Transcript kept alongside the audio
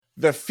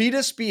The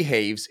fetus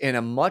behaves in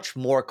a much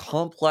more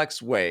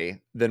complex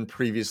way than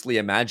previously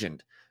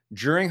imagined.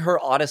 During her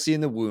odyssey in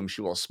the womb,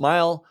 she will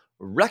smile,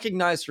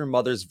 recognize her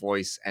mother's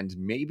voice, and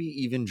maybe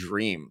even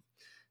dream.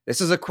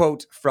 This is a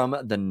quote from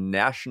the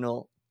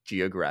National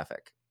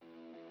Geographic.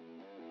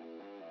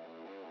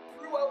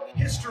 Throughout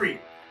history,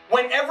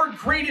 whenever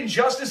great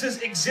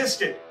injustices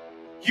existed,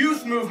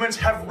 youth movements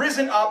have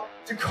risen up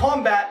to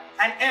combat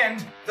and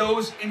end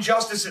those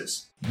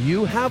injustices.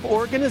 You have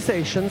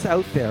organizations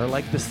out there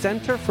like the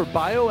Center for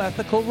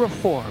Bioethical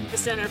Reform, the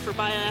Center for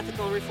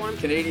Bioethical Reform,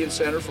 Canadian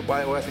Center for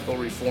Bioethical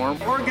Reform,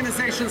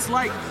 organizations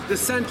like the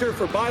Center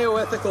for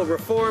Bioethical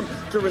Reform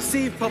to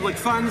receive public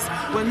funds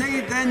when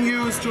they then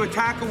use to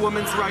attack a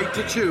woman's right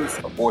to choose.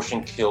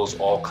 Abortion kills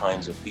all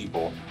kinds of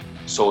people,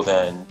 so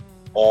then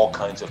all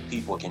kinds of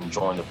people can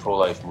join the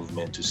pro-life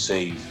movement to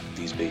save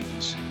these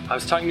babies. I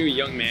was talking to a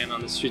young man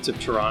on the streets of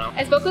Toronto.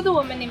 I spoke with a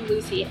woman named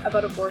Lucy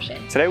about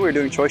abortion. Today we were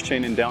doing Choice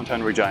Chain in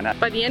downtown Regina.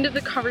 By the end of the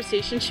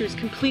conversation, she was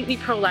completely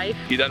pro-life.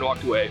 He then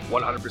walked away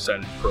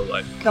 100%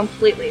 pro-life.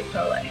 Completely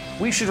pro-life.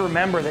 We should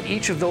remember that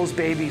each of those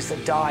babies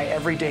that die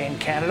every day in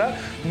Canada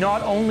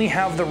not only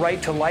have the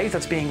right to life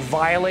that's being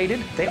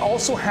violated, they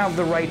also have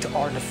the right to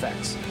our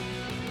defense.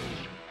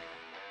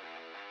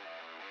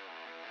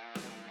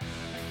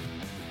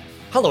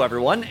 Hello,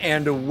 everyone,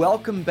 and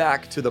welcome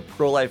back to the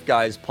Pro-Life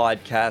Guys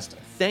podcast.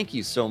 Thank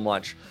you so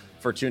much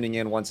for tuning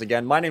in once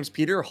again. My name's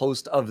Peter,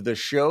 host of the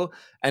show,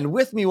 and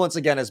with me once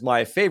again is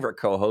my favorite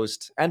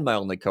co-host and my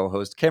only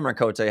co-host, Cameron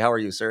Cote. How are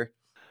you, sir?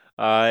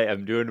 I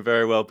am doing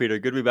very well, Peter.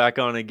 Good to be back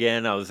on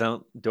again. I was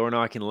out door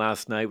knocking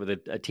last night with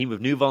a team of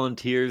new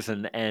volunteers,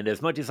 and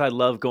as much as I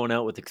love going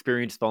out with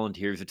experienced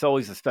volunteers, it's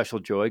always a special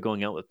joy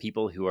going out with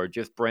people who are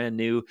just brand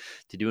new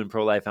to doing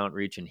pro-life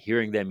outreach, and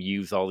hearing them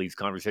use all these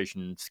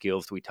conversation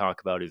skills we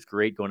talk about is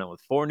great. Going out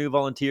with 4 new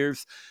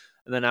volunteers,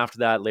 and then after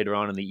that, later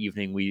on in the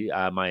evening,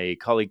 my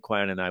colleague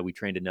Quan and I, we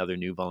trained another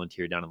new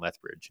volunteer down in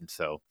Lethbridge, and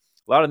so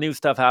a lot of new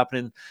stuff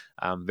happening.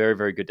 Very,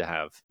 very good to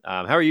have.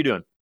 How are you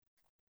doing?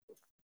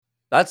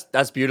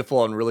 That's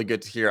beautiful and really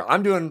good to hear.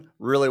 I'm doing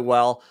really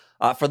well.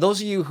 For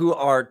those of you who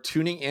are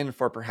tuning in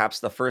for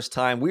perhaps the first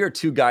time, we are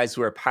 2 guys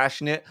who are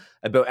passionate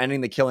about ending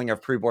the killing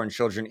of preborn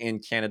children in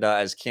Canada,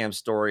 as Cam's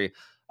story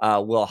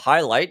will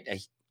highlight,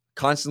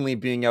 constantly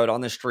being out on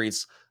the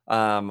streets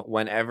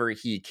whenever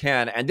he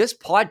can. And this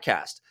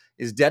podcast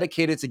is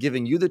dedicated to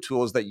giving you the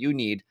tools that you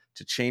need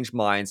to change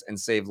minds and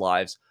save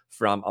lives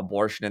from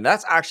abortion. And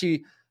that's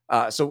actually...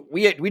 So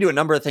we do a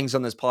number of things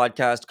on this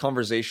podcast,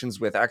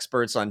 conversations with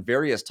experts on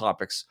various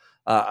topics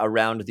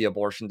around the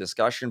abortion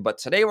discussion. But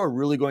today we're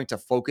really going to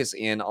focus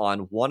in on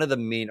one of the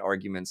main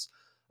arguments,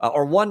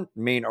 or one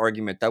main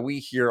argument that we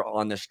hear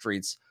on the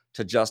streets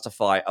to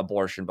justify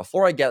abortion.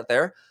 Before I get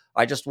there,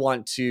 I just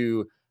want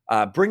to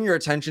bring your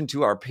attention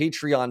to our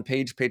Patreon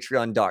page,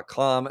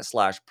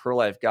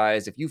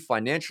 patreon.com/ProLifeGuys. If you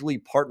financially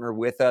partner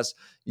with us,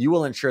 you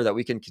will ensure that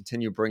we can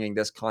continue bringing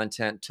this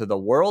content to the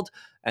world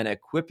and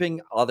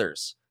equipping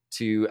others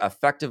to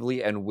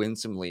effectively and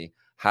winsomely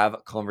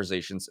have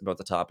conversations about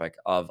the topic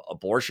of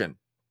abortion.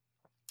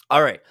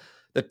 All right,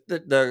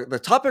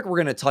 the topic we're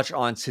going to touch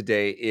on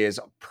today is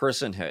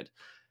personhood.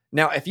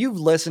 Now, if you've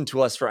listened to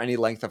us for any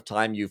length of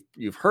time,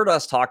 you've heard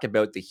us talk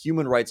about the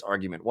human rights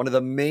argument, one of the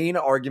main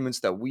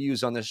arguments that we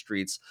use on the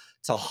streets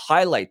to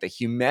highlight the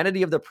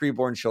humanity of the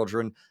preborn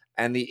children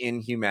and the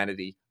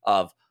inhumanity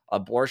of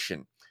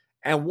abortion.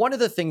 And one of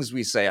the things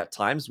we say at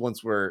times,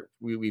 once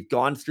we've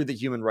gone through the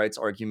human rights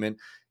argument,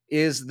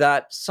 is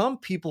that some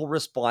people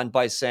respond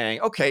by saying,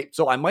 okay,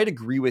 so I might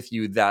agree with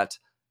you that,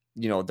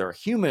 they're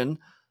human,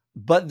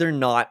 but they're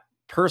not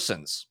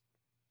persons.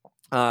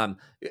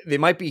 They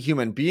might be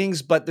human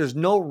beings, but there's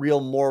no real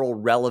moral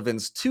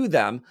relevance to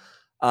them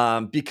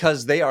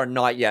because they are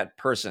not yet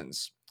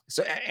persons.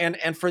 So,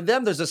 and for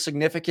them, there's a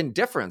significant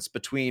difference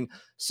between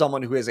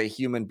someone who is a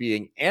human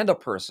being and a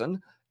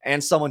person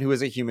and someone who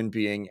is a human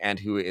being and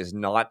who is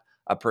not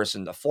a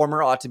person. The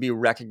former ought to be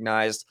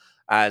recognized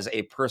as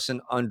a person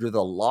under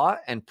the law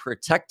and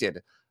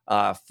protected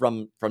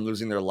from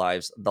losing their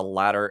lives. The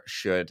latter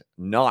should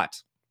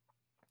not.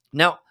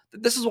 Now,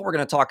 this is what we're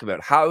going to talk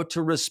about, how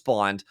to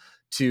respond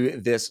to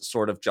this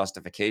sort of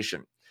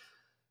justification.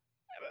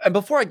 And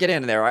before I get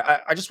in there,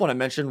 I just want to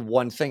mention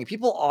one thing.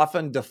 People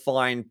often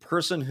define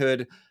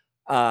personhood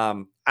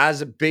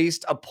as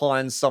based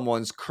upon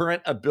someone's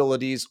current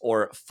abilities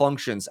or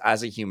functions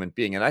as a human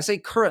being. And I say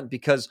current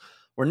because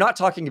we're not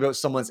talking about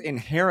someone's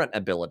inherent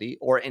ability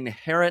or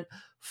inherent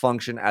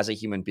function as a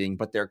human being,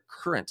 but their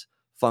current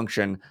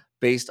function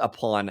based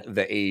upon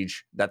the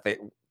age that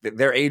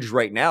their age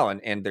right now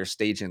and their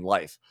stage in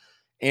life.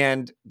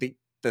 And the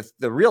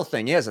real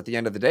thing is, at the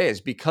end of the day, is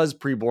because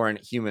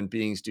preborn human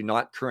beings do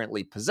not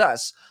currently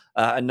possess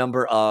a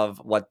number of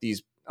what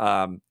these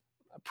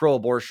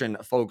pro-abortion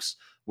folks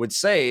would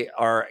say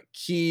are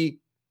key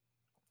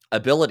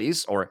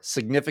abilities or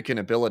significant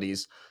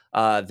abilities.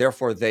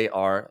 Therefore, they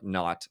are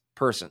not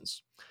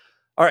persons.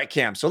 All right,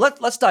 Cam. So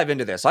let's dive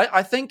into this.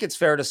 I think it's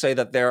fair to say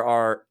that there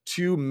are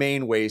 2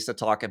 main ways to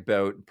talk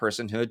about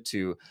personhood,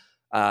 to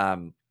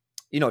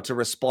to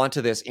respond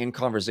to this in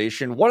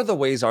conversation, one of the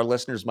ways our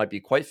listeners might be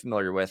quite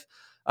familiar with,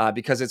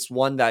 because it's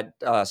one that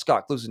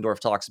Scott Klusendorf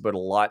talks about a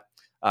lot.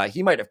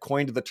 He might have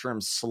coined the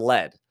term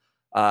SLED,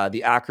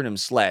 the acronym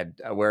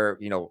SLED, where,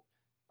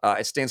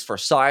 it stands for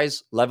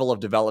size, level of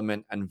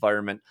development,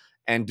 environment,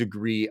 and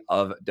degree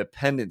of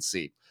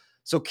dependency.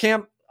 So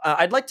Cam,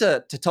 I'd like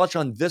to touch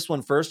on this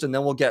one first, and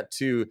then we'll get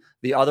to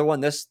the other one.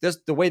 The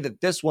way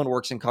that this one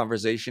works in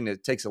conversation,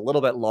 it takes a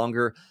little bit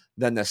longer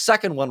than the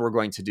second one we're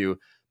going to do.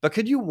 But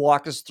could you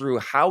walk us through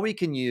how we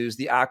can use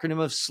the acronym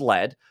of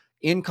SLED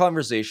in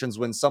conversations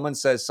when someone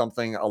says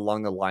something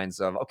along the lines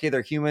of, okay,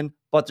 they're human,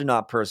 but they're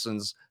not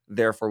persons,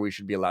 therefore we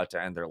should be allowed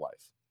to end their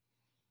life?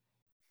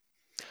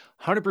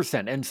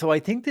 100%. And so I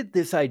think that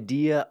this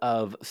idea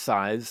of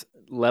size,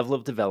 level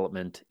of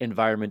development,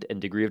 environment,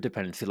 and degree of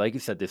dependency, like you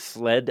said, this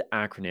SLED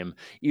acronym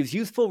is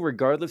useful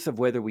regardless of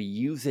whether we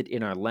use it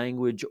in our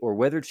language or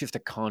whether it's just a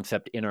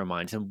concept in our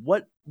minds. And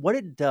what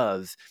it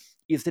does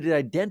is that it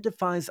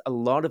identifies a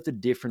lot of the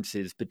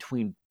differences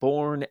between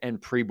born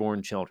and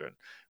preborn children,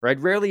 right?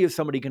 Rarely is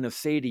somebody going to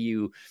say to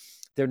you,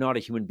 they're not a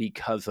human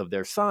because of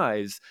their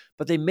size,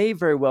 but they may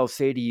very well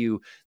say to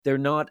you, they're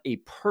not a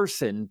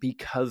person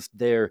because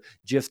they're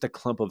just a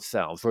clump of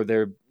cells, or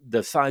they're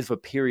the size of a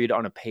period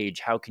on a page.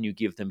 How can you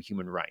give them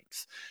human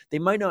rights? They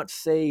might not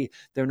say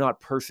they're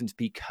not persons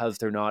because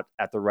they're not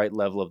at the right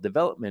level of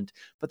development,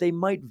 but they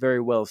might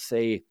very well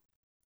say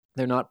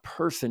they're not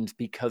persons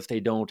because they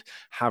don't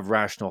have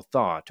rational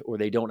thought, or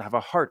they don't have a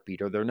heartbeat,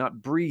 or they're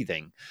not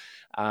breathing.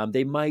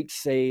 They might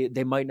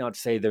not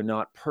say they're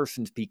not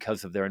persons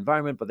because of their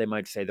environment, but they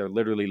might say they're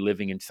literally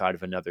living inside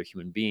of another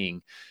human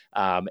being,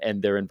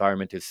 and their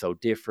environment is so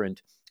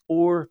different.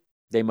 Or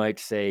they might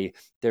say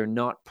they're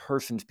not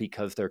persons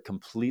because they're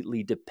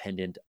completely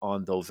dependent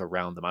on those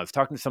around them. I was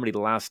talking to somebody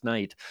last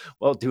night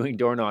while doing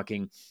door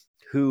knocking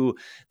who,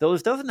 though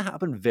this doesn't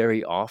happen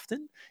very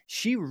often,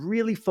 she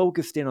really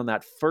focused in on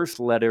that first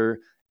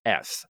letter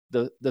S,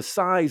 the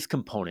size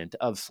component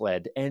of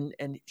SLED, and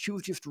she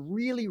was just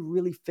really,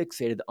 really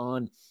fixated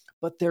on,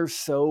 but they're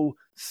so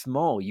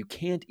small, you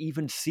can't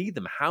even see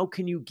them. How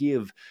can you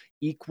give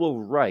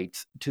equal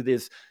rights to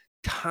this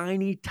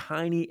tiny,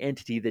 tiny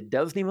entity that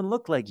doesn't even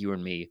look like you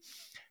and me?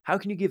 How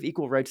can you give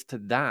equal rights to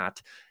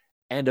that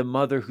and a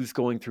mother who's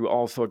going through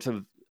all sorts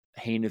of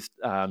heinous,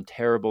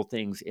 terrible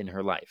things in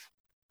her life?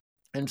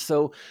 And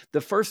so the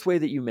first way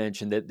that you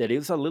mentioned that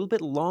is a little bit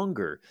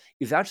longer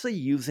is actually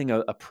using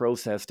a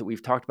process that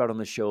we've talked about on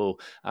the show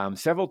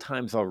several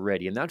times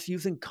already, and that's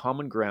using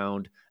common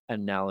ground,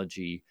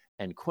 analogy,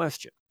 and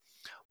question.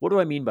 What do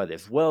I mean by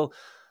this? Well,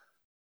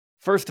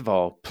 first of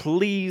all,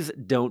 please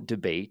don't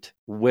debate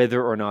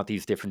whether or not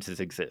these differences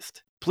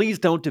exist. Please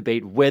don't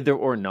debate whether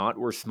or not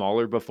we're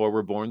smaller before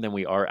we're born than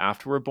we are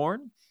after we're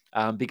born.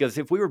 Because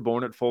if we were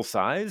born at full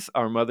size,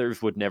 our mothers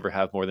would never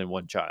have more than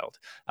one child.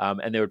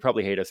 And they would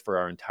probably hate us for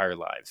our entire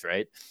lives,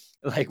 right?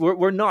 Like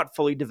we're not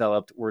fully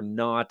developed. We're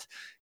not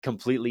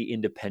completely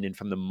independent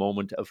from the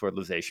moment of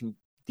fertilization.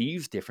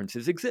 These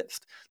differences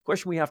exist. The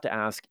question we have to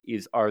ask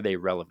is, are they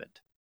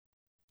relevant?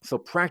 So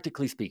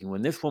practically speaking,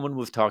 when this woman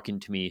was talking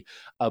to me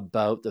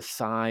about the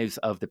size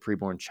of the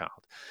preborn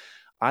child,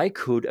 I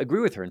could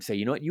agree with her and say,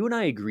 you know what, you and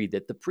I agree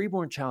that the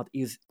preborn child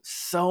is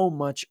so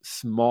much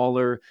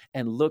smaller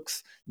and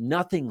looks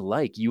nothing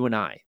like you and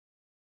I.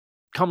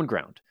 Common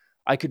ground.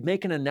 I could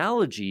make an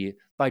analogy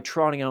by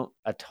trotting out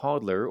a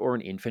toddler or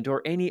an infant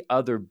or any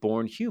other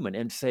born human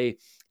and say,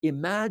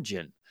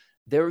 imagine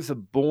there's a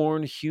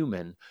born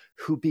human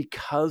who,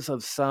 because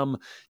of some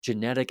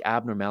genetic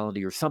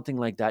abnormality or something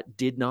like that,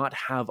 did not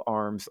have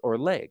arms or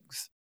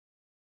legs.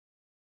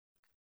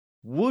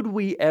 Would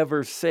we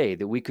ever say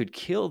that we could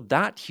kill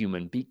that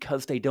human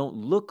because they don't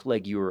look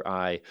like you or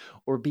I,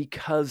 or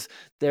because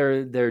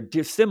they're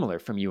dissimilar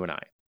from you and I?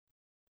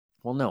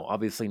 Well, no,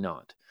 obviously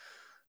not.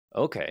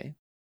 Okay,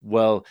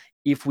 well,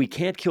 if we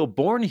can't kill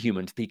born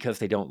humans because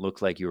they don't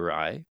look like you or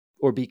I,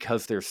 or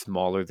because they're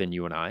smaller than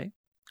you and I,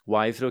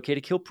 why is it okay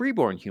to kill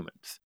preborn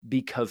humans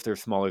because they're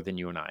smaller than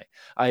you and I?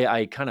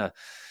 I kind of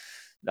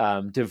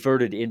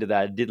diverted into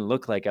that. It didn't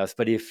look like us,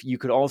 but if you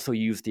could also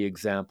use the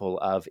example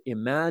of,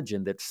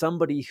 imagine that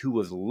somebody who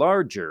was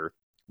larger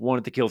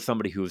wanted to kill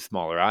somebody who was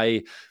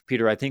smaller.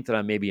 Peter, I think that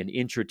I'm maybe an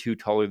inch or two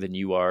taller than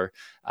you are.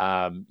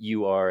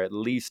 You are at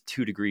least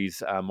 2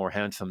 degrees more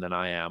handsome than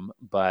I am,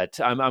 but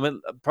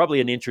I'm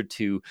probably an inch or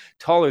two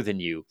taller than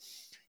you.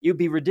 It would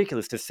be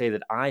ridiculous to say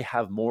that I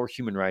have more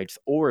human rights,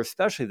 or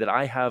especially that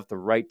I have the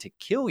right to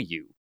kill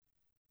you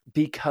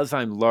because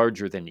I'm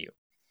larger than you.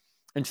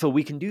 And so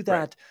we can do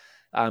that.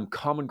 Right.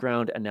 Common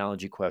ground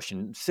analogy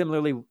question.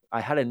 Similarly,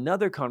 I had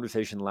another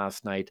conversation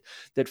last night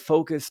that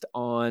focused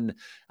on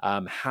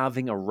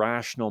having a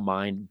rational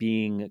mind,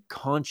 being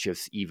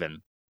conscious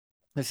even.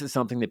 This is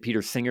something that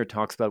Peter Singer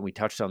talks about. We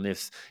touched on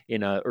this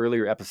in an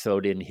earlier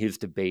episode in his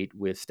debate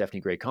with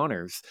Stephanie Gray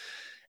Connors.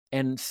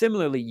 And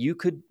similarly, you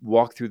could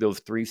walk through those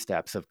 3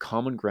 steps of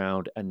common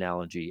ground,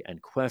 analogy, and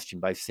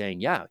question by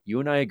saying, yeah, you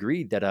and I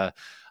agree that a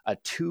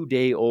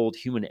 2-day-old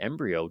human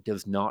embryo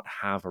does not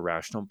have a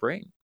rational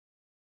brain.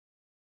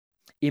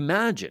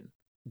 Imagine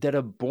that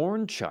a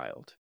born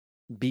child,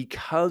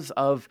 because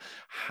of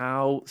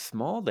how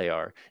small they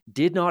are,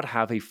 did not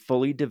have a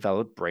fully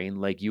developed brain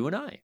like you and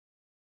I.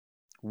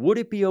 Would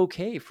it be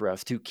okay for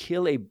us to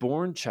kill a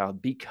born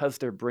child because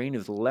their brain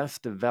is less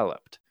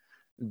developed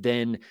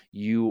than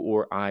you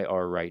or I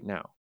are right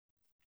now?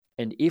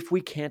 And if we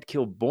can't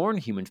kill born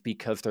humans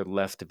because they're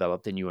less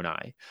developed than you and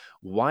I,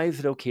 why is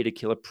it okay to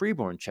kill a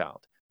preborn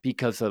child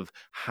because of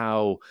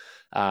how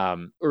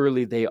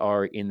early they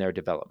are in their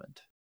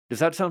development? Does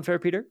that sound fair,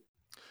 Peter?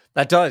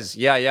 That does.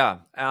 Yeah.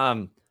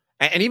 And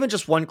even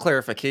just one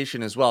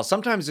clarification as well.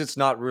 Sometimes it's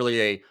not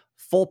really a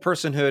full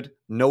personhood,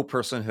 no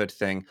personhood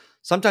thing.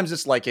 Sometimes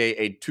it's like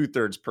a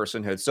 2/3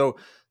 personhood. So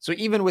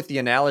even with the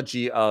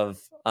analogy of,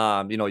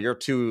 you're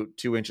 2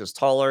 inches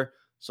taller,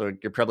 so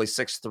you're probably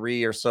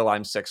 6'3" or so.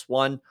 I'm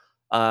 6'1".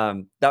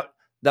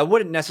 That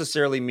wouldn't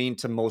necessarily mean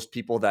to most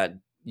people that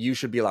you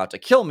should be allowed to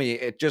kill me.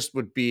 It just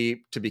would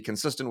be to be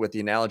consistent with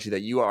the analogy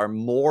that you are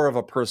more of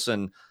a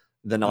person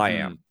than I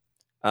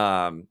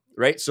am.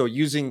 Right. So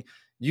using,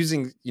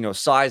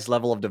 size,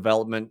 level of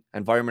development,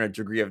 environment, or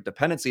degree of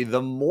dependency,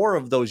 the more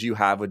of those you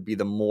have would be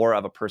the more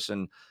of a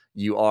person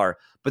you are.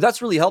 But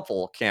that's really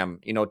helpful, Cam,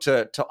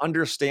 to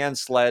understand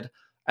SLED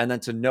and then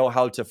to know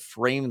how to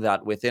frame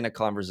that within a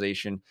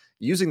conversation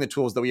using the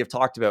tools that we have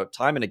talked about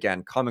time and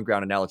again, common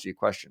ground, analogy,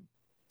 question.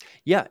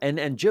 Yeah,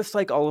 and just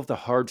like all of the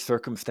hard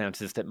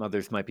circumstances that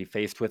mothers might be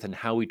faced with and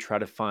how we try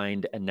to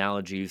find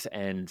analogies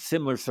and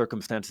similar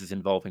circumstances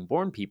involving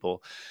born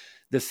people,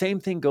 the same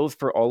thing goes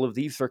for all of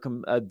these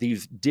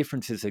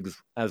differences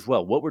as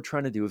well. What we're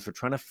trying to do is we're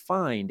trying to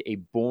find a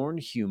born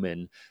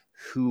human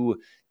who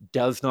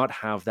does not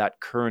have that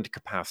current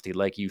capacity,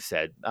 like you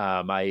said.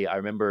 I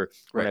remember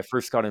when I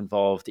first got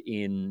involved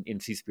in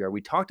CCBR, we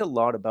talked a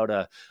lot about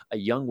a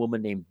young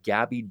woman named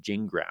Gabby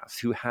Gingras,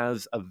 who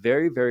has a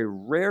very, very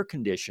rare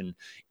condition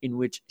in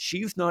which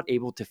she's not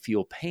able to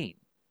feel pain.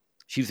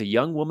 She's a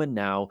young woman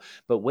now,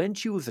 but when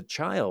she was a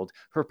child,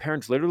 her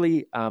parents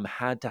literally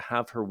had to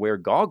have her wear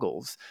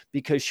goggles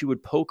because she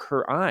would poke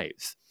her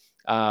eyes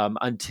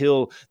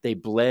until they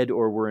bled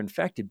or were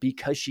infected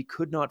because she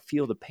could not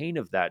feel the pain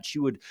of that. She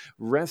would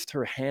rest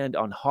her hand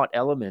on hot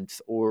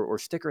elements or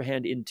stick her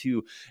hand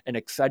into an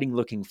exciting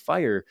looking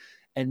fire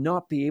and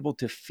not be able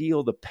to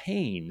feel the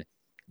pain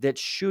that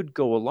should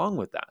go along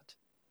with that.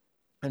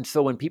 And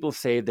so when people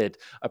say that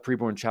a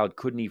preborn child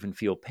couldn't even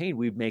feel pain,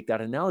 we make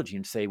that analogy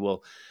and say,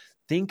 well,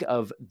 think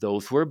of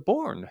those who are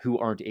born who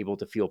aren't able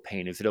to feel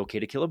pain. Is it okay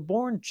to kill a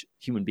born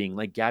human being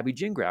like Gabby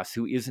Gingras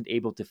who isn't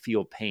able to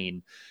feel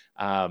pain?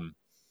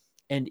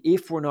 And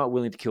if we're not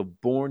willing to kill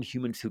born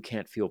humans who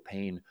can't feel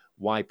pain,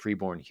 why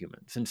preborn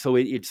humans? And so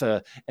it's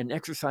an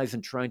exercise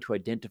in trying to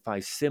identify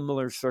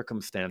similar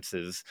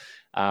circumstances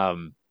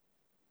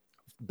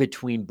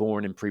between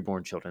born and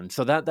preborn children.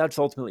 So that's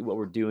ultimately what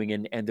we're doing.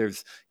 And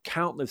there's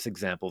countless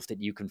examples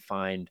that you can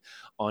find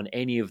on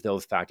any of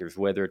those factors,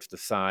 whether it's the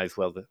size,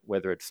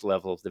 whether it's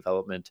level of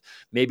development.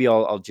 Maybe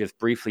I'll just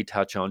briefly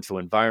touch on, so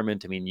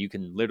environment. I mean, you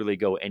can literally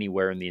go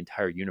anywhere in the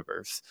entire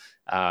universe.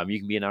 You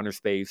can be in outer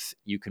space.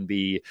 You can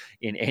be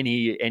in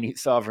any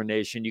sovereign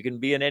nation. You can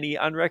be in any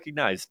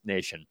unrecognized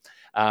nation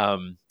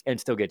and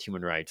still get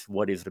human rights.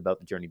 What is it about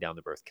the journey down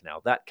the birth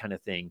canal? That kind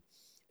of thing.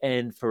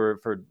 And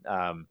for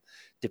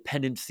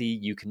dependency,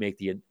 you can make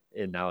the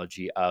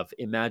analogy of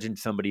imagine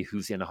somebody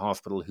who's in a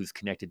hospital who's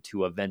connected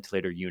to a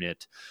ventilator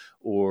unit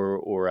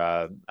or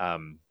a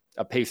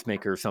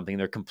pacemaker or something.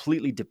 They're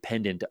completely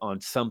dependent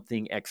on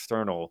something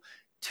external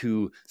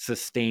to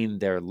sustain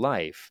their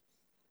life.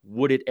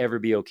 Would it ever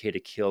be okay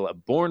to kill a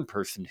born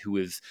person who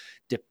is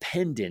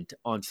dependent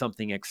on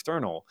something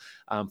external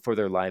for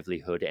their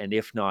livelihood? And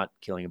if not,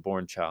 killing a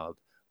born child,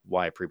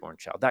 why a preborn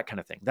child? That kind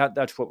of thing.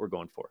 That's what we're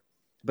going for.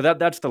 But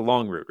that's the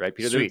long route, right,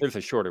 Peter? There's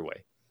a shorter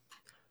way.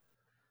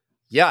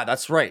 Yeah,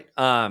 that's right.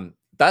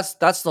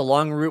 That's the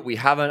long route. We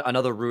have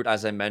another route,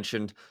 as I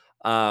mentioned.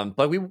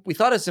 But we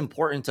thought it's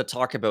important to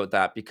talk about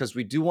that because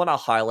we do want to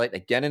highlight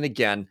again and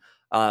again.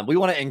 We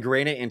want to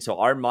ingrain it into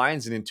our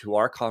minds and into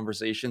our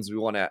conversations. We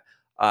want to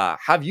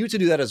have you to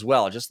do that as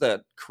well. Just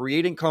the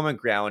creating common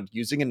ground,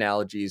 using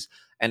analogies,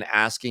 and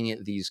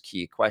asking these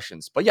key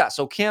questions. But yeah,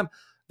 so Cam,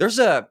 there's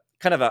a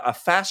kind of a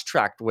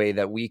fast-tracked way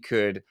that we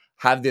could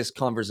have this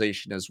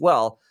conversation as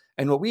well.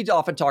 And what we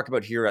often talk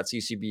about here at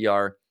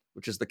CCBR,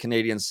 which is the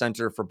Canadian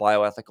Centre for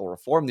Bioethical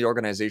Reform, the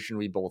organization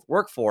we both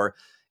work for,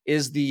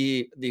 is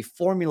the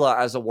formula,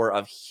 as it were,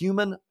 of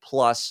human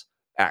plus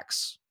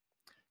X.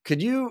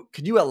 Could you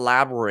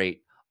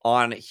elaborate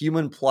on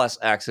human plus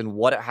X and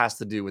what it has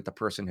to do with the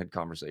personhood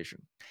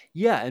conversation?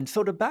 Yeah, and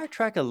so to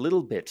backtrack a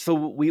little bit, so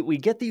we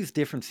get these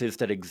differences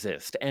that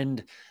exist,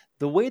 and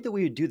the way that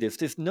we would do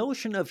this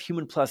notion of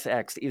human plus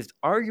X is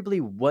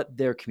arguably what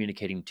they're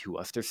communicating to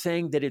us. They're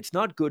saying that it's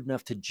not good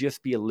enough to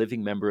just be a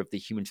living member of the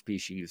human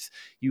species.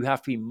 You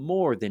have to be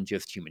more than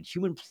just human.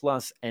 Human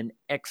plus an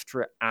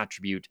extra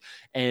attribute.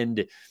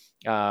 And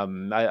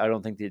I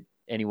don't think that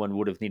anyone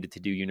would have needed to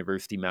do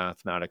university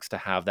mathematics to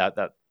have that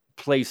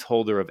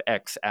placeholder of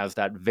X as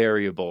that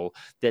variable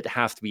that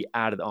has to be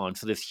added on.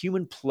 So this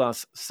human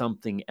plus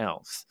something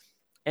else.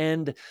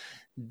 And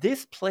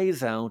this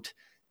plays out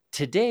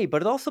today,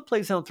 but it also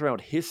plays out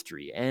throughout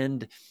history.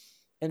 And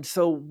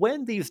so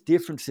when these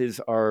differences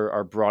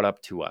are brought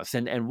up to us,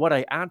 and what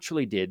I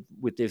actually did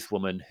with this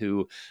woman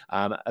who,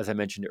 as I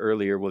mentioned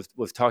earlier,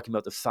 was talking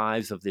about the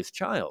size of this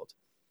child,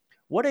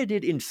 what I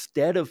did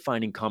instead of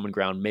finding common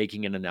ground,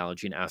 making an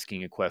analogy and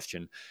asking a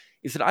question,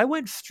 is that I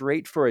went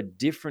straight for a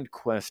different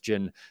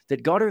question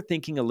that got her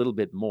thinking a little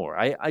bit more.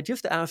 I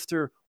just asked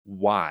her,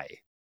 why?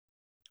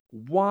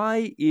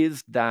 Why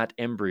is that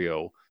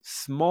embryo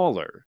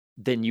smaller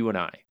than you and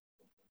I?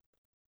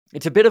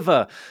 It's a bit of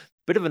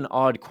an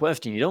odd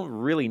question. You don't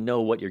really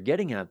know what you're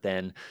getting at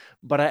then,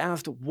 but I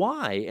asked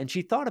why, and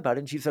she thought about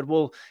it and she said,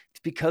 well,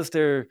 it's because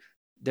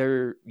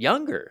they're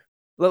younger.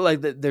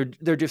 Like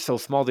they're just so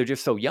small, they're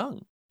just so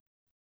young.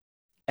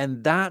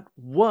 And that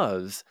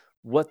was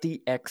what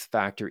the X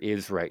factor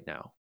is right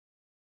now.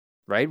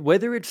 Right?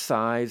 Whether it's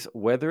size,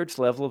 whether it's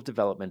level of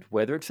development,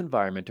 whether it's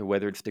environment, or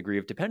whether it's degree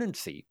of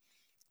dependency,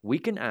 we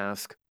can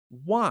ask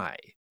why.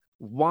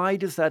 Why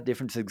does that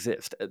difference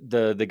exist?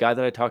 The guy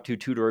that I talked to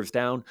 2 doors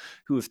down,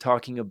 who was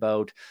talking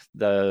about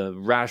the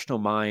rational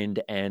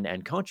mind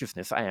and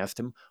consciousness, I asked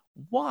him,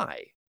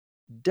 why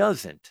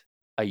doesn't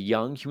a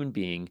young human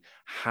being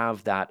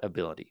have that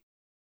ability?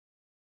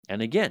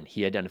 And again,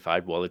 he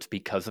identified, well, it's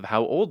because of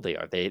how old they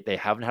are. They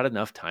haven't had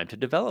enough time to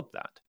develop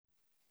that.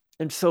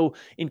 And so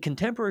in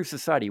contemporary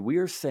society, we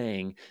are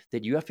saying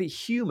that you have to be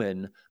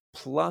human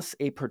plus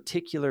a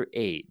particular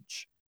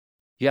age.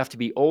 You have to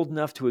be old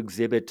enough to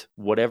exhibit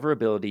whatever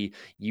ability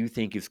you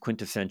think is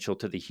quintessential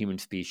to the human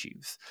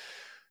species.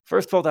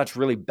 First of all, that's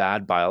really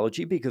bad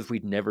biology because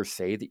we'd never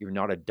say that you're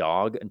not a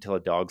dog until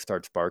a dog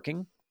starts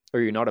barking,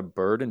 or you're not a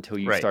bird until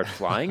you start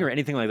flying or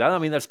anything like that. I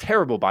mean, that's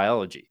terrible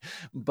biology,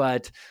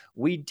 but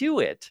we do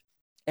it.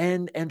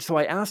 And so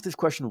I asked this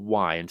question,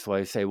 why? And so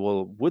I say,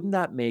 well, wouldn't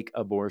that make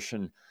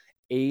abortion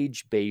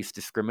age-based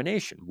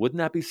discrimination? Wouldn't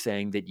that be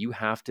saying that you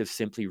have to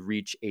simply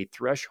reach a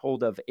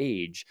threshold of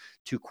age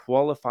to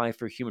qualify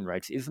for human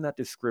rights? Isn't that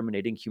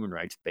discriminating human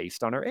rights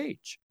based on our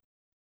age?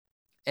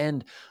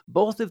 And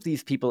both of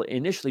these people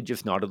initially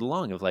just nodded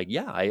along of like,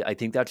 yeah, I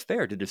think that's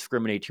fair to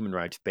discriminate human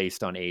rights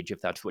based on age, if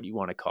that's what you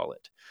want to call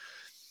it.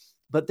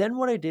 But then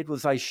what I did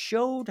was I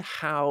showed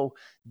how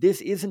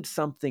this isn't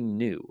something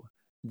new.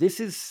 This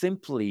is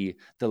simply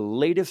the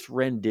latest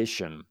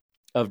rendition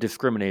of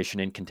discrimination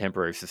in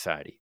contemporary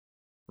society.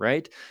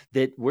 Right?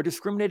 That we're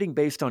discriminating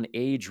based on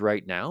age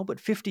right now, but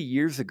 50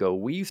 years ago,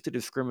 we used to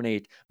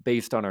discriminate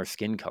based on our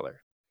skin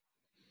color.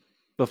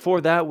 Before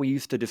that, we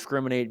used to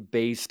discriminate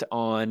based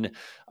on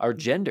our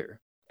gender.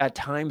 At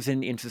times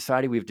in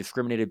society, we've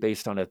discriminated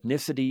based on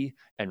ethnicity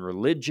and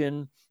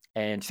religion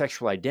and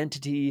sexual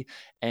identity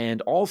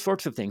and all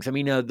sorts of things. I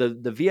mean,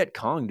 the Viet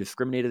Cong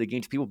discriminated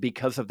against people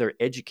because of their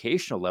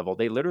educational level.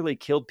 They literally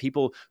killed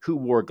people who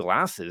wore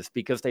glasses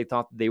because they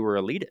thought they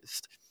were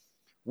elitist.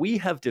 We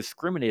have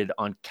discriminated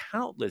on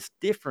countless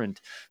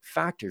different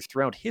factors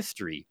throughout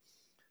history.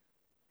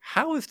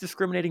 How is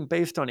discriminating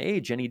based on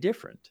age any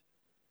different?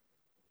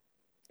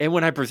 And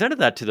when I presented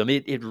that to them,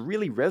 it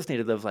really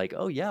resonated of like,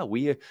 oh yeah,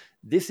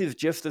 this is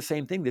just the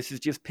same thing. This is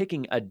just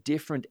picking a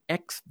different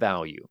X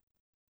value.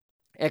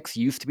 X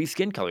used to be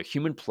skin color.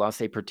 Human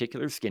plus a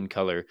particular skin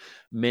color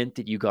meant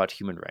that you got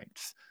human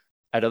rights.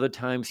 At other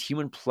times,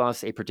 human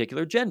plus a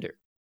particular gender.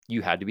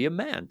 You had to be a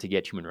man to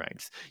get human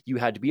rights. You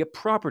had to be a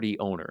property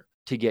owner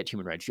to get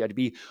human rights. You had to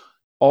be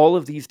all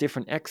of these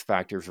different X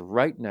factors.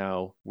 Right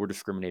now, we're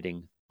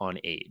discriminating on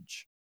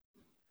age.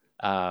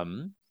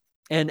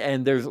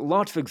 And there's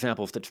lots of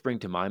examples that spring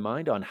to my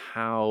mind on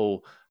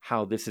how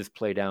this is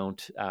played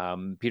out.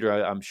 Peter,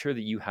 I'm sure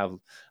that you have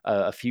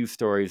a few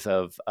stories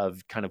of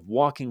kind of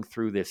walking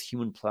through this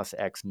human plus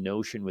X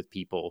notion with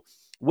people,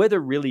 whether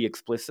really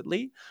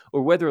explicitly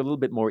or whether a little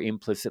bit more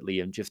implicitly,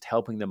 and just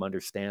helping them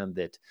understand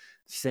that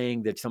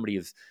saying that somebody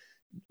is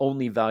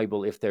only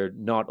valuable if they're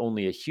not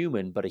only a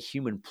human, but a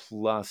human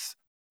plus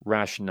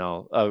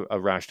a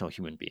rational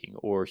human being,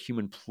 or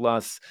human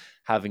plus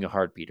having a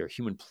heartbeat, or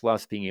human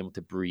plus being able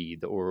to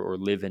breathe or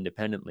live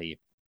independently,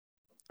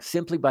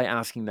 simply by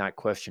asking that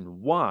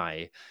question,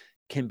 why,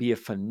 can be a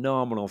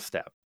phenomenal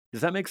step.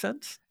 Does that make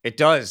sense? It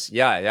does.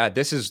 Yeah.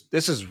 This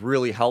is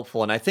really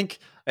helpful. And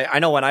I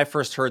know when I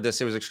first heard this,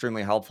 it was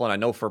extremely helpful. And I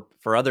know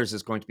for others,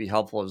 it's going to be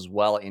helpful as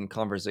well in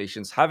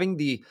conversations. Having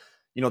the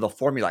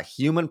formula,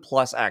 human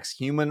plus X,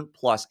 human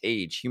plus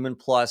age, human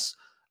plus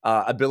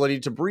ability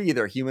to breathe,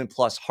 or human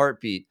plus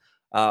heartbeat,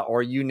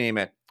 or you name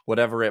it,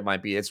 whatever it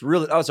might be. That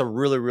was a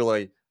really,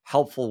 really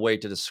helpful way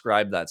to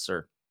describe that,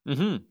 sir.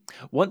 Mm-hmm.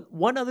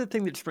 One other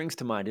thing that springs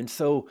to mind, and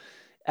so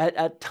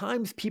at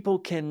times people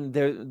can,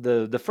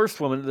 the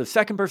first woman, the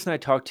second person I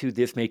talked to,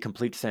 this made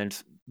complete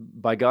sense.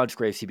 By God's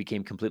grace, he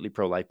became completely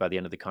pro-life by the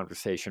end of the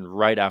conversation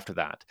right after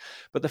that.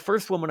 But the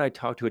first woman I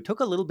talked to, it took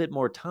a little bit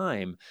more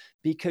time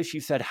because she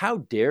said, how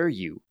dare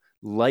you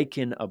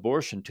liken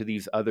abortion to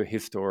these other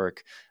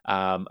historic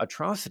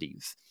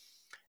atrocities?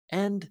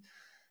 And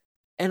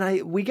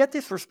we get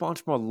this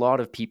response from a lot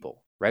of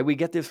people, right? We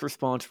get this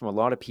response from a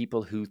lot of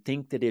people who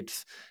think that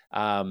it's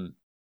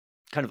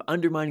kind of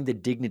undermining the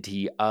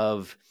dignity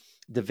of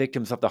the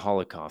victims of the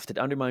Holocaust. It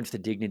undermines the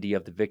dignity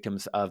of the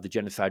victims of the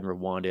genocide in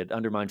Rwanda. It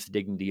undermines the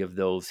dignity of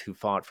those who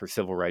fought for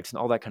civil rights and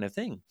all that kind of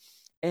thing.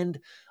 And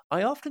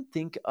I often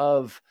think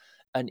of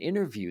an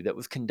interview that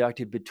was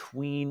conducted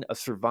between a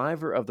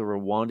survivor of the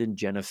Rwandan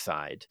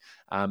genocide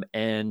and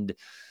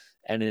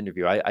an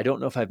interview. I don't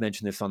know if I've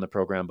mentioned this on the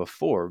program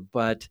before,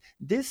 but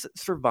this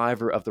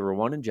survivor of the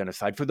Rwandan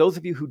genocide, for those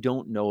of you who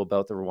don't know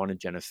about the Rwandan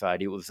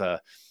genocide, it was a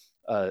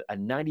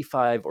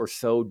 95 or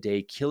so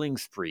day killing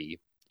spree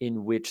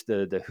in which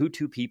the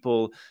Hutu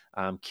people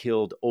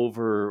killed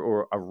over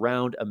or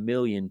around 1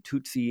 million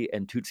Tutsi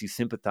and Tutsi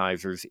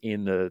sympathizers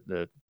in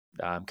the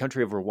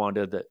country of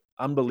Rwanda. The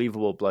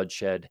unbelievable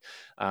bloodshed.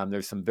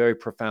 There's some very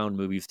profound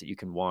movies that you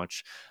can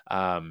watch,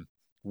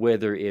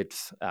 whether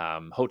it's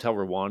Hotel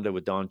Rwanda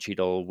with Don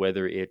Cheadle,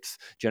 whether it's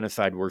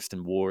Genocide Worse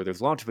Than War. There's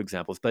lots of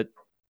examples, but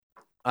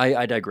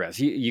I digress.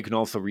 You can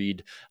also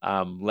read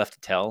Left to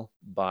Tell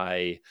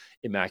by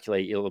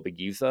Immaculée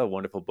Ilibagiza, a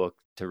wonderful book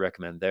to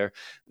recommend there.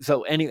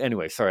 So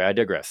anyway, sorry, I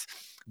digress.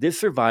 This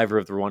survivor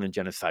of the Rwandan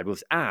genocide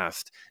was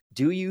asked,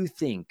 do you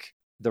think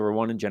the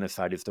Rwandan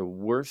genocide is the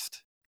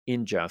worst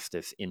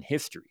injustice in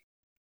history?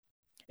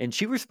 And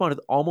she responded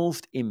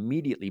almost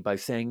immediately by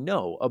saying,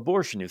 no,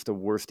 abortion is the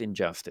worst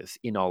injustice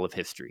in all of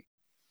history.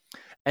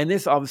 And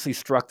this obviously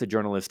struck the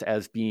journalist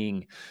as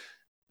being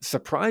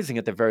surprising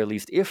at the very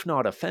least, if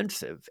not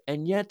offensive.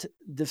 And yet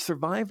the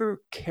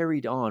survivor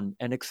carried on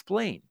and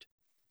explained,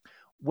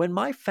 when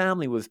my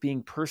family was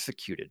being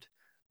persecuted,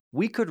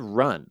 we could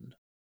run,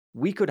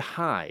 we could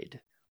hide,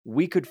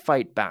 we could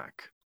fight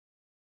back.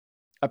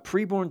 A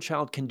preborn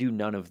child can do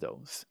none of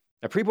those.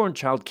 A preborn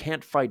child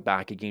can't fight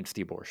back against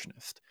the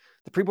abortionist.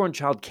 The preborn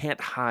child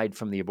can't hide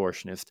from the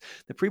abortionist.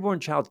 The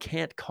preborn child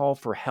can't call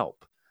for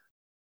help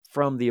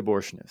from the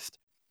abortionist.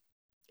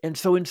 And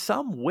so in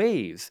some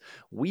ways,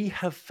 we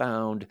have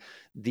found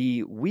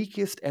the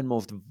weakest and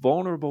most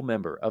vulnerable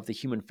member of the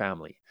human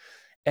family.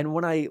 And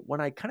when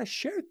I kind of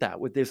shared that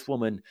with this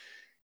woman,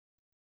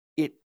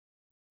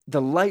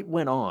 the light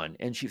went on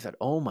and she said,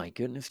 oh my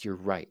goodness, you're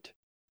right.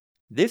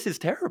 This is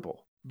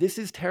terrible. This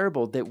is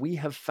terrible that we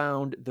have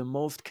found the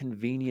most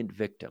convenient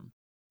victim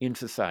in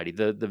society,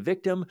 the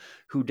victim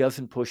who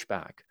doesn't push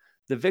back,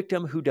 the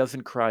victim who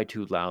doesn't cry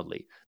too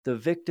loudly, the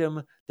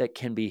victim that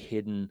can be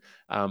hidden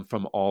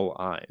from all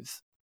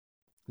eyes.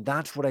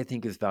 That's what I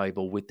think is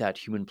valuable with that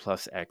human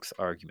plus X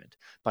argument.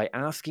 By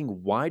asking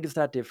why does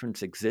that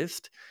difference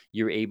exist,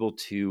 you're able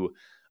to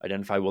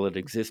identify, well, it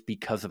exists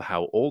because of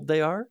how old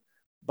they are.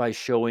 By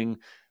showing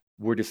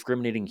we're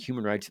discriminating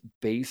human rights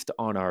based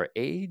on our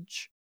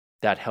age,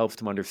 that helps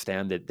them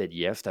understand that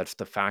yes, that's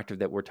the factor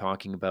that we're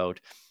talking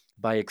about.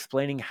 By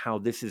explaining how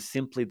this is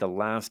simply the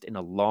last in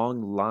a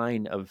long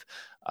line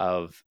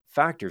of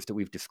factors that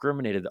we've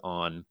discriminated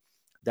on,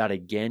 that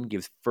again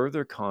gives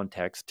further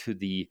context to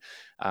the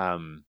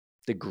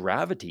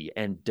gravity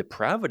and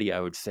depravity, I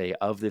would say,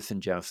 of this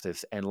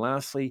injustice. And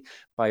lastly,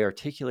 by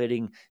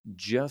articulating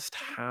just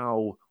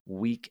how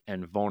weak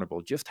and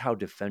vulnerable, just how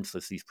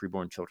defenseless these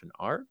preborn children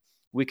are,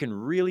 we can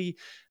really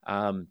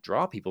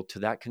draw people to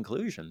that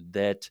conclusion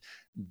that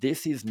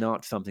this is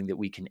not something that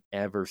we can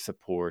ever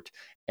support,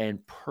 and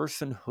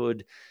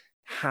personhood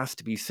has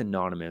to be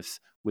synonymous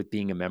with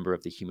being a member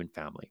of the human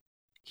family.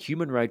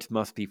 Human rights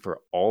must be for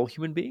all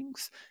human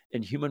beings,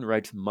 and human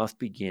rights must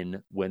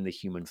begin when the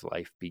human's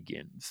life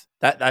begins.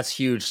 That's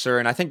huge, sir.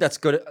 And I think that's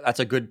good. That's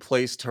a good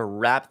place to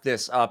wrap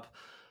this up.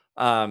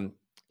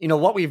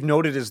 What we've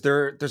noted is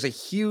there's a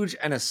huge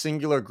and a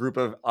singular group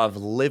of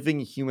living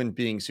human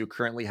beings who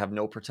currently have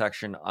no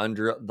protection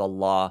under the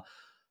law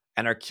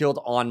and are killed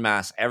en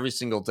masse every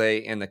single day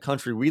in the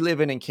country we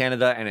live in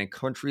Canada, and in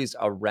countries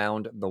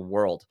around the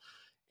world.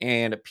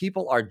 And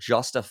people are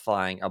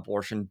justifying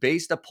abortion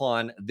based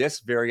upon this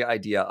very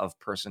idea of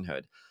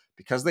personhood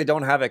because they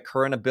don't have a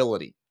current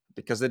ability,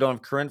 because they don't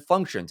have current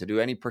function to do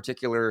any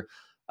particular,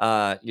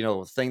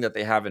 thing that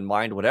they have in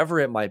mind, whatever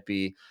it might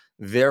be.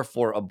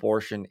 Therefore,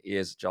 abortion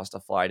is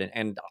justified.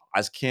 And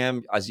as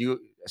you,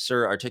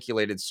 sir,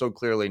 articulated so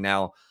clearly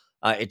now,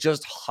 it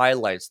just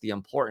highlights the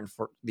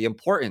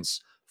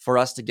importance for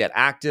us to get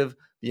active,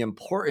 the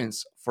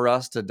importance for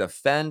us to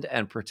defend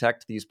and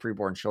protect these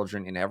preborn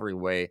children in every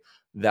way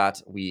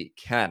that we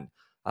can,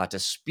 to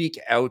speak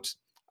out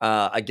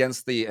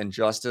against the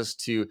injustice,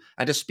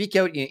 and to speak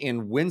out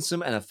in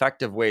winsome and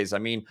effective ways. I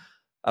mean,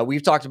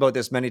 we've talked about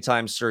this many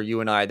times, sir,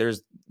 you and I.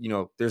 There's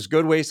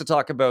good ways to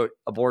talk about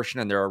abortion,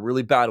 and there are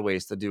really bad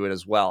ways to do it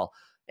as well.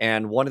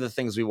 And one of the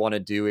things we want to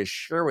do is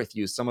share with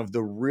you some of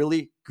the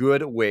really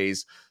good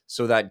ways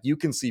so that you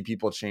can see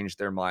people change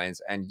their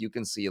minds and you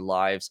can see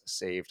lives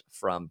saved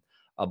from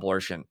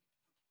abortion.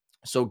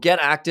 So get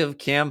active,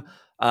 Cam.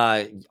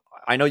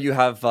 I know you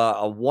have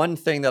one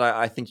thing that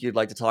I think you'd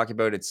like to talk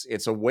about.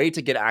 It's a way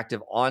to get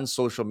active on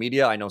social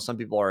media. I know some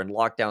people are in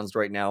lockdowns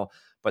right now,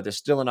 but there's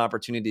still an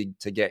opportunity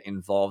to get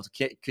involved.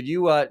 Could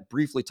you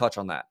briefly touch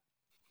on that?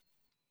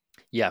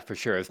 Yeah, for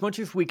sure. As much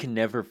as we can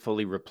never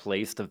fully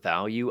replace the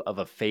value of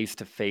a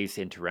face-to-face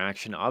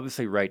interaction,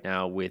 obviously right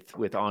now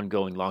with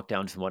ongoing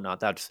lockdowns and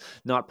whatnot, that's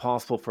not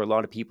possible for a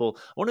lot of people.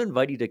 I want to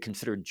invite you to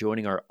consider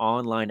joining our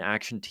online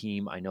action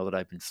team. I know that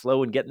I've been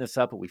slow in getting this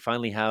up, but we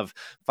finally have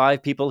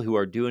 5 people who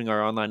are doing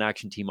our online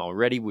action team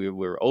already.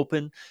 We're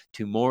open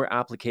to more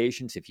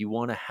applications if you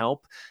want to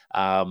help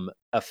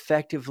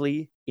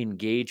effectively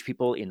engage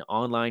people in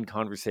online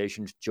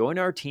conversations. Join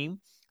our team.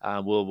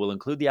 We'll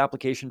include the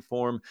application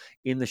form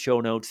in the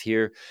show notes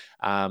here.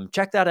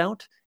 Check that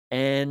out,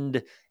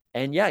 and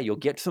yeah, you'll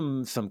get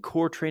some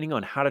core training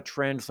on how to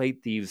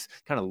translate these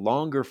kind of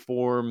longer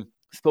form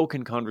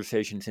spoken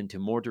conversations into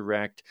more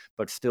direct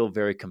but still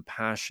very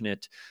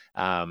compassionate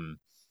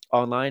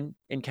online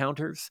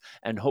encounters.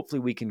 And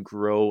hopefully we can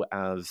grow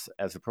as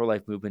a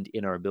pro-life movement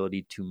in our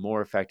ability to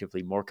more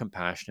effectively, more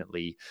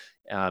compassionately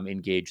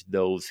engage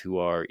those who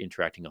are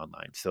interacting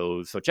online.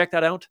 So check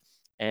that out.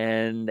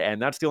 And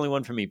that's the only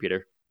one for me,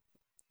 Peter.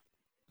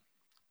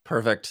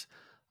 Perfect.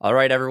 All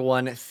right,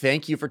 everyone.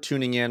 Thank you for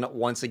tuning in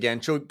once again.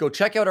 Go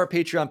check out our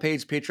Patreon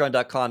page,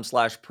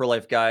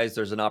 patreon.com/prolifeguys.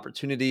 There's an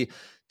opportunity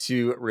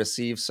to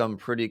receive some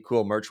pretty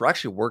cool merch. We're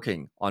actually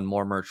working on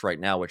more merch right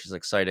now, which is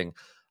exciting.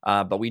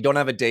 But we don't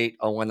have a date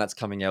on when that's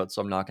coming out,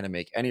 so I'm not going to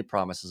make any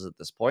promises at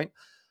this point.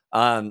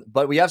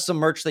 But we have some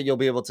merch that you'll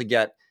be able to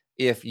get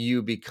if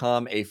you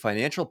become a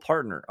financial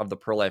partner of the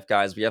Pro-Life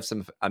Guys. We have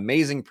some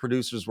amazing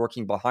producers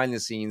working behind the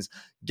scenes,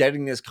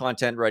 getting this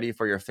content ready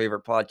for your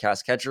favorite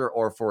podcast catcher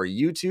or for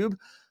YouTube.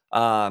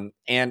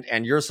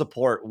 And your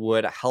support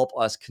would help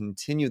us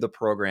continue the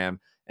program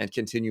and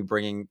continue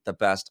bringing the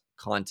best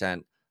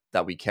content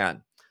that we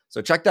can.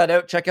 So check that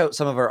out. Check out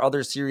some of our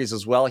other series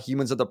as well.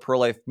 Humans of the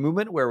Pro-Life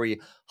Movement, where we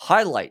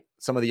highlight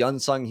some of the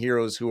unsung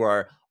heroes who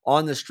are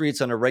on the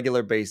streets on a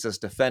regular basis,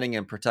 defending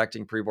and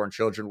protecting preborn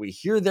children. We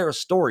hear their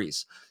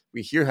stories.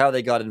 We hear how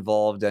they got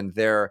involved and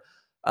their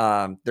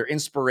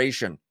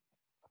inspiration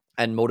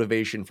and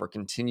motivation for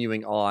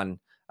continuing on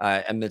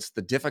amidst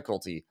the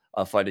difficulty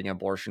of fighting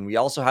abortion. We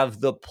also have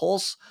The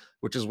Pulse,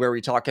 which is where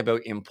we talk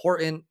about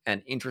important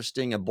and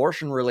interesting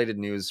abortion-related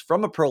news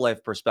from a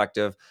pro-life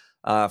perspective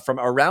from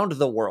around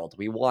the world.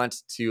 We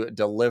want to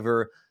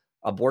deliver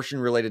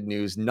abortion-related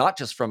news, not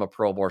just from a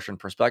pro-abortion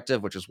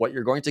perspective, which is what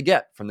you're going to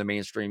get from the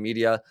mainstream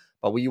media,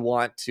 but we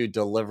want to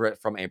deliver it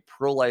from a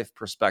pro-life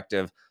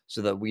perspective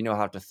so that we know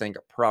how to think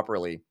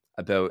properly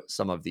about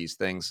some of these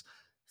things.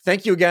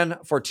 Thank you again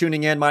for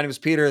tuning in. My name is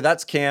Peter.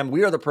 That's Cam.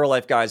 We are the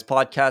Pro-Life Guys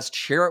podcast.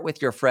 Share it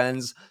with your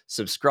friends.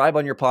 Subscribe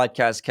on your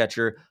podcast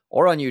catcher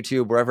or on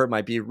YouTube, wherever it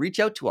might be. Reach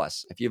out to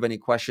us if you have any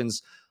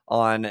questions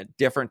on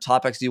different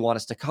topics you want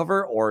us to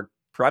cover, or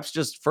perhaps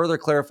just further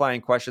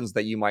clarifying questions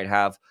that you might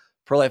have.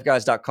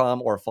 ProLifeGuys.com,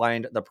 or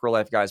find the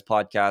Pro-Life Guys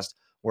podcast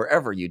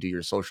wherever you do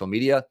your social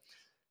media.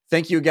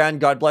 Thank you again.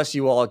 God bless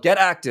you all. Get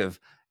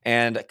active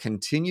and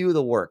continue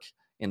the work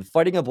in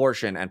fighting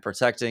abortion and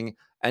protecting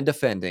and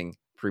defending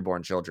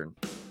preborn children.